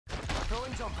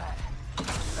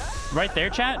Right there,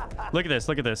 chat. Look at this.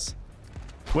 Look at this.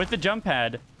 With the jump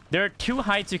pad, there are two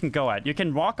heights you can go at. You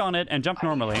can walk on it and jump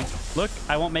normally. Look,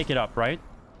 I won't make it up, right?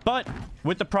 But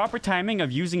with the proper timing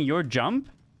of using your jump,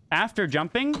 after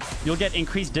jumping, you'll get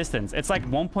increased distance. It's like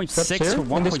 1.6 or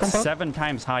 1.7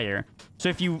 times higher. So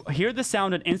if you hear the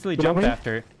sound and instantly jump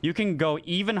after, you can go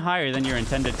even higher than you're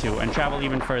intended to and travel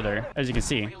even further. As you can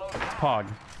see, Pog.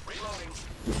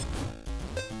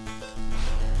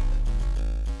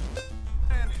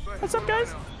 What's up,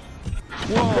 guys?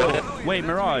 Whoa, wait,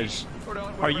 Mirage.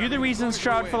 Are you the reason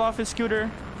Stroud fell off his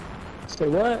scooter? Say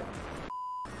what?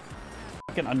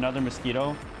 Fucking another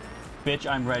mosquito. Bitch,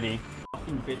 I'm ready.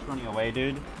 Fucking bitch running away,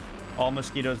 dude. All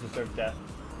mosquitoes deserve death.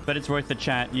 But it's worth the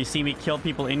chat. You see me kill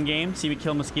people in-game, see me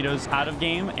kill mosquitoes out of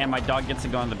game, and my dog gets to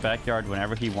go in the backyard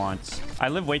whenever he wants. I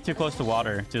live way too close to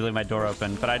water to leave my door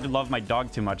open, but I do love my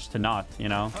dog too much to not, you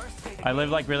know? I live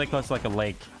like really close to like a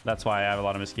lake. That's why I have a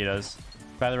lot of mosquitoes.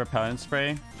 Buy the repellent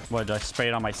spray. What, do I spray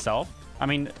it on myself? I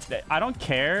mean, I don't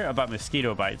care about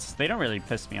mosquito bites. They don't really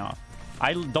piss me off.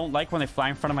 I don't like when they fly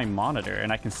in front of my monitor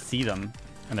and I can see them.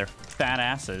 And they're fat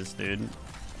asses, dude.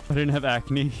 I didn't have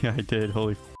acne. Yeah, I did.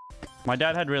 Holy f. My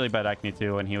dad had really bad acne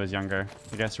too when he was younger.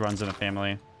 I guess runs in a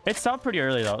family. It stopped pretty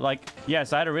early though. Like,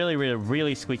 yes, I had a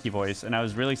really squeaky voice and I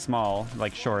was really small,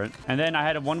 like short. And then I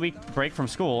had a 1 week break from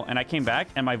school and I came back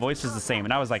and my voice was the same.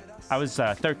 And I was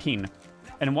 13.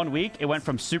 And in 1 week, it went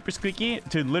from super squeaky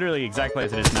to literally exactly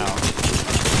as it is now.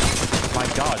 My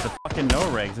God, the fucking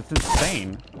no rigs. It's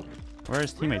insane. Where are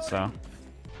his teammates though?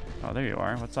 Oh, there you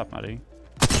are. What's up, Muddy?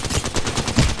 I'm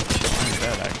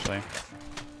dead, actually.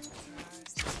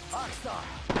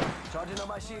 Charging on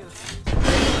my shield.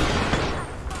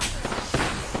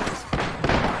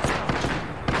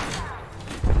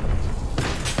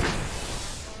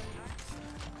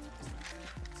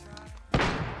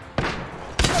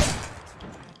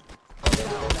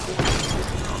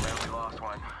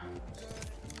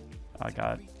 Oh,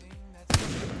 God.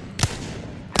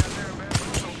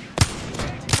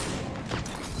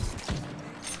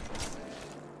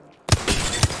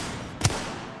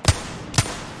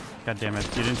 God damn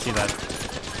it. You didn't see that.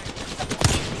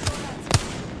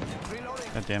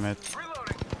 God damn it.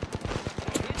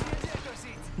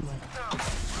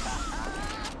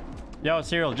 Yo,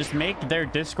 Serial, just make their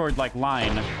Discord, like,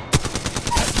 line.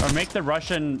 Or make the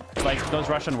Russian, like, those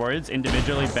Russian words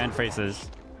individually banned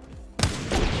phrases.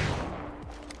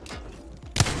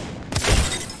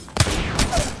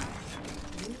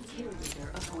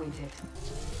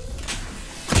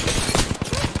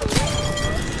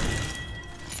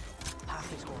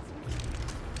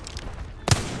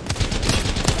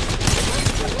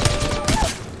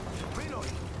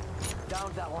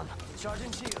 Down that one.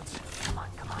 Charging shields. Come on,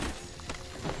 come on.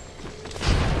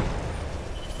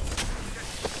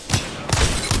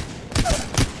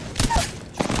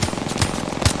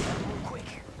 Quick.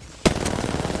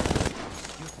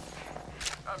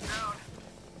 I'm down.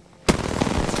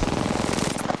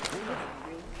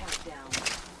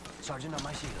 Charging on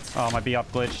my shields. Oh, my B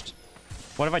up glitched.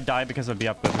 What if I die because of B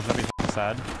up glitch? That'd be f***ing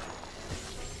sad.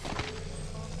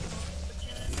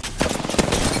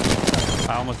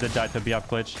 I almost did die to B up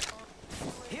glitch.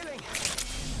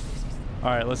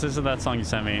 Alright, let's listen to that song you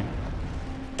sent me.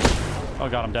 Oh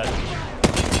god, I'm dead.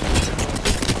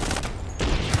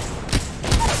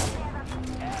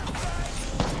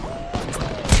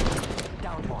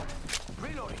 Down one.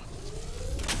 Reloading.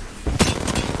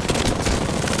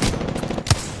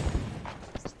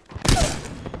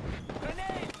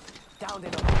 Down the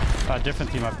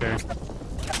Different team up here.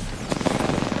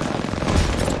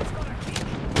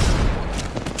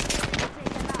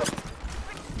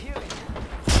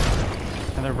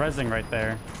 And they're rezzing right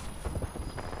there.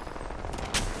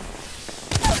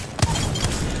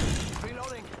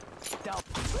 Reloading. Down.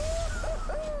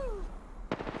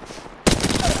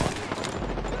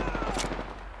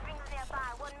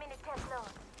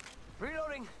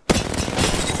 Reloading.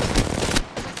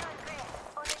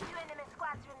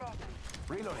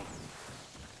 Reloading.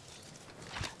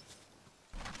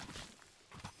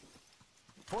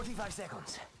 45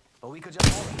 seconds. But we could just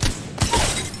hold it.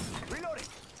 Reloading.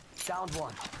 Down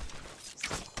one.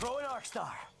 Throw an arc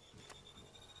star.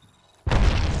 30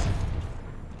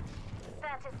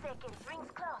 seconds.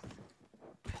 Rings close.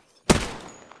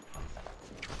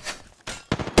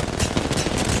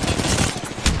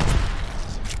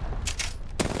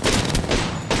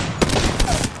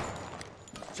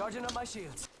 Charging up my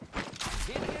shields.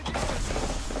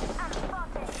 I'm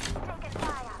spotted. Taking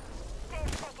fire. 10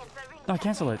 seconds. The ring. No,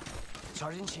 cancel it.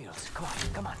 Charging shields. Come on,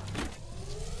 come on.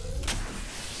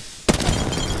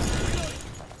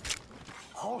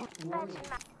 Hold.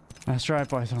 That's right,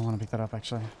 boys. I don't want to pick that up,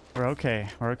 actually. We're okay.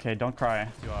 We're okay. Don't cry.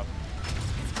 You up.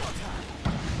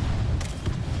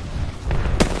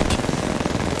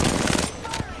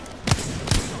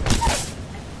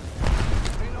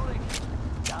 Reloading.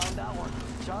 Down that one.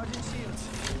 Charging shields.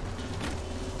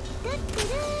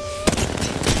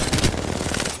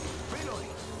 Reloading.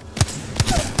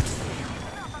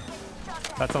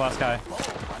 That's the last guy.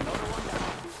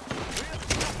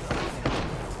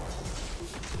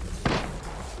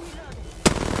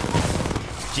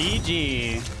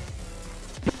 GG.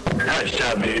 Nice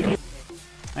job, dude.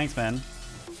 Thanks, man.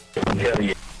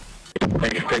 Yeah.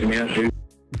 Thanks for picking me up, dude.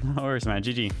 No worries, man.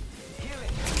 GG.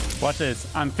 Watch this.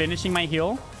 I'm finishing my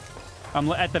heal.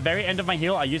 I'm at the very end of my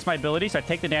heal. I use my ability, so I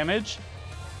take the damage,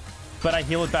 but I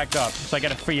heal it back up, so I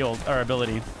get a free ult or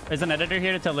ability. Is an editor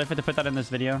here to tell Liffy to put that in this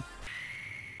video?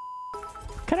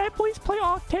 Can I please play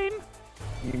Octane?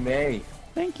 You may.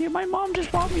 Thank you. My mom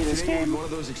just bought me this game. One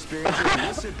of those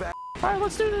experiences. Sit back. All right,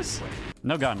 let's do this.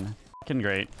 No gun. Fucking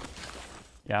great.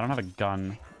 Yeah, I don't have a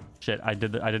gun. Shit, I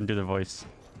didn't do the voice.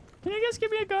 Can you guys give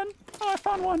me a gun? Oh, I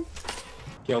found one.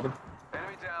 Killed him.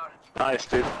 Enemy down. Nice,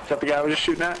 dude. Is that the guy we were just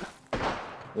shooting at?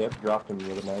 Yep, dropped him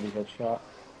the other night. He got shot.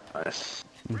 Nice.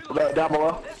 Down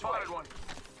below. Spotted one.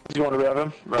 He's going to grab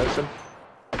him. Race him.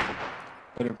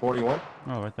 141.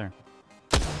 Oh, right there.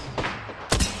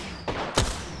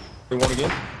 41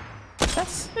 again.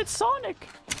 It's Sonic.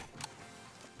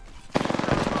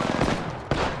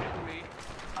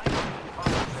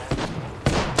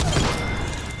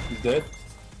 He's dead.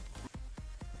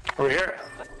 Over here.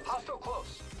 Hostile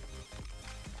close.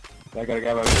 I got a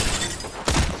guy by me.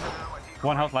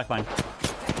 One health lifeline.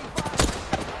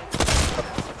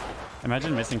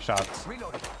 Imagine missing shots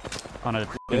Reloading. on a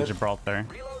Yeah. Gibraltar.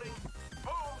 Reloading.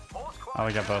 Boom. All squad. Oh,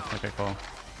 we got both. Okay, cool.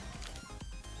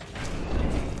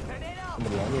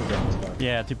 Somebody on you got this guy.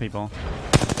 Yeah, 2 people.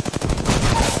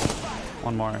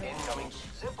 One more. Incoming.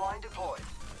 Zip line deployed.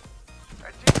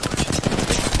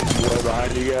 Way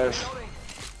behind you guys.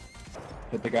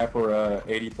 Hit the guy for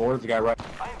 84. There's the guy right.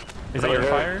 Is that your Right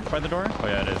fire by the door? Oh,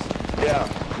 yeah, it is. Yeah.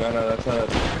 No, that's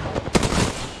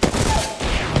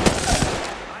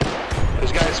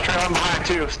This guy's trailing behind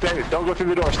too. Stay. Don't go through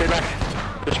the door. Stay back.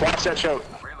 Just watch that choke.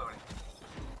 Reloading.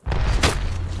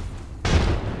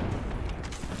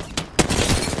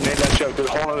 Name that choke. There's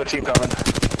a whole other team coming.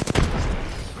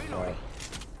 Reloading.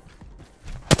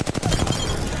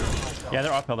 Yeah,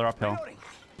 they're uphill. They're uphill. Reloading.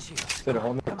 Shields. Is it a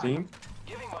whole nother team?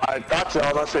 Giving my I thought so,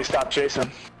 unless they stopped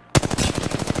chasing.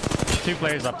 2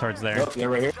 players up towards there. Oh, they're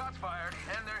right here. shots fired,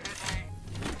 and they're hitting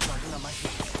me. Charging on my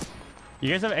shields. You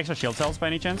guys have extra shield cells by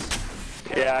any chance?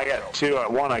 Yeah, I got 2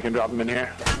 at 1. I can drop them in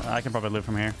here. I can probably loot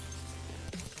from here.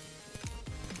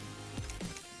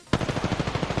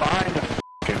 Behind the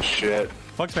fucking shit.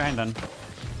 Folks behind then.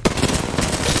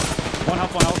 One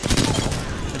health, one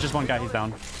health. It's just one guy. He's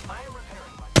down.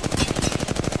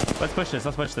 Let's push this.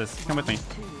 Let's push this. Come with me.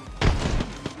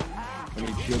 I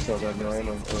need shield cells right now.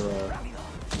 Alright,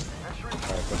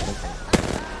 let's take them.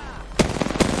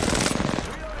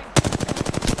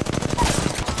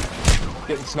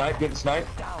 Getting sniped, getting sniped.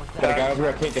 Got a guy over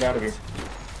here. I can't get out of here.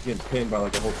 Getting pinned by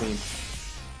like the whole team.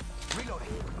 Reloading.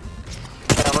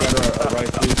 Got our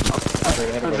right too. Straight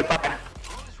ahead of us.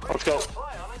 Let's go.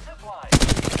 Fly on a zip line.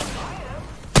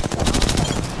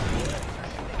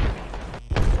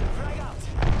 Drag out.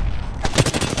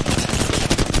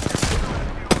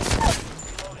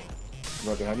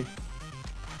 Right behind you.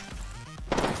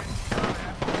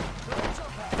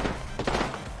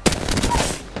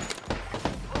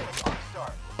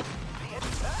 Start.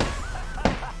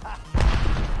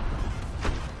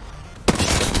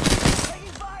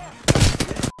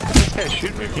 This guy's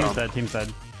shooting me Team's from. dead. Team's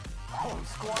dead. I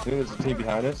think there's a team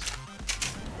behind us.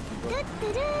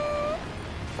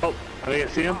 Oh, I think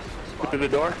I see him. Through the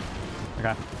door.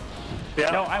 Okay.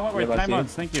 Yeah. Yo, I went with Yeah, I 9 see.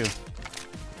 months. Thank you.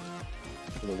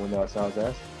 To the window outside his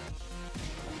ass.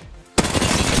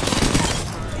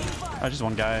 Oh, just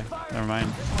one guy. Never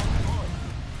mind.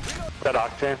 That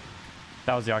Octane.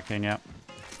 That was the Octane, yeah.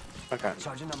 Okay.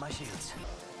 Charging on my shields.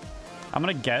 I'm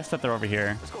gonna guess that they're over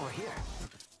here. Let's go over here.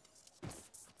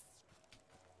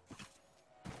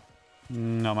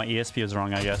 No, my ESP was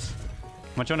wrong, I guess.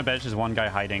 I'm gonna bet it's just one guy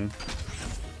hiding.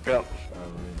 Yep.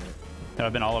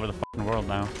 I've been all over the fucking world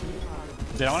now.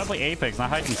 Dude, I want to play Apex, not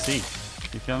hide and seek.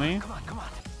 You feel me? Come on, come on.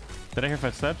 Did I hear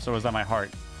footsteps, or was that my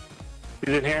heart?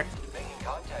 He's in here. Making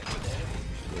contact with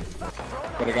enemy.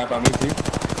 Got a guy by me too.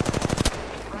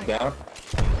 He's down.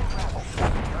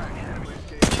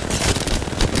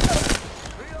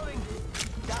 Reloading.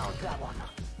 Down that one.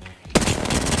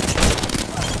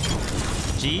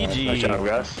 GG. Nice job,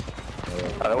 guys.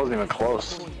 That wasn't even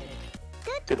close.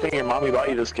 Good thing your mommy bought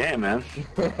you this game, man.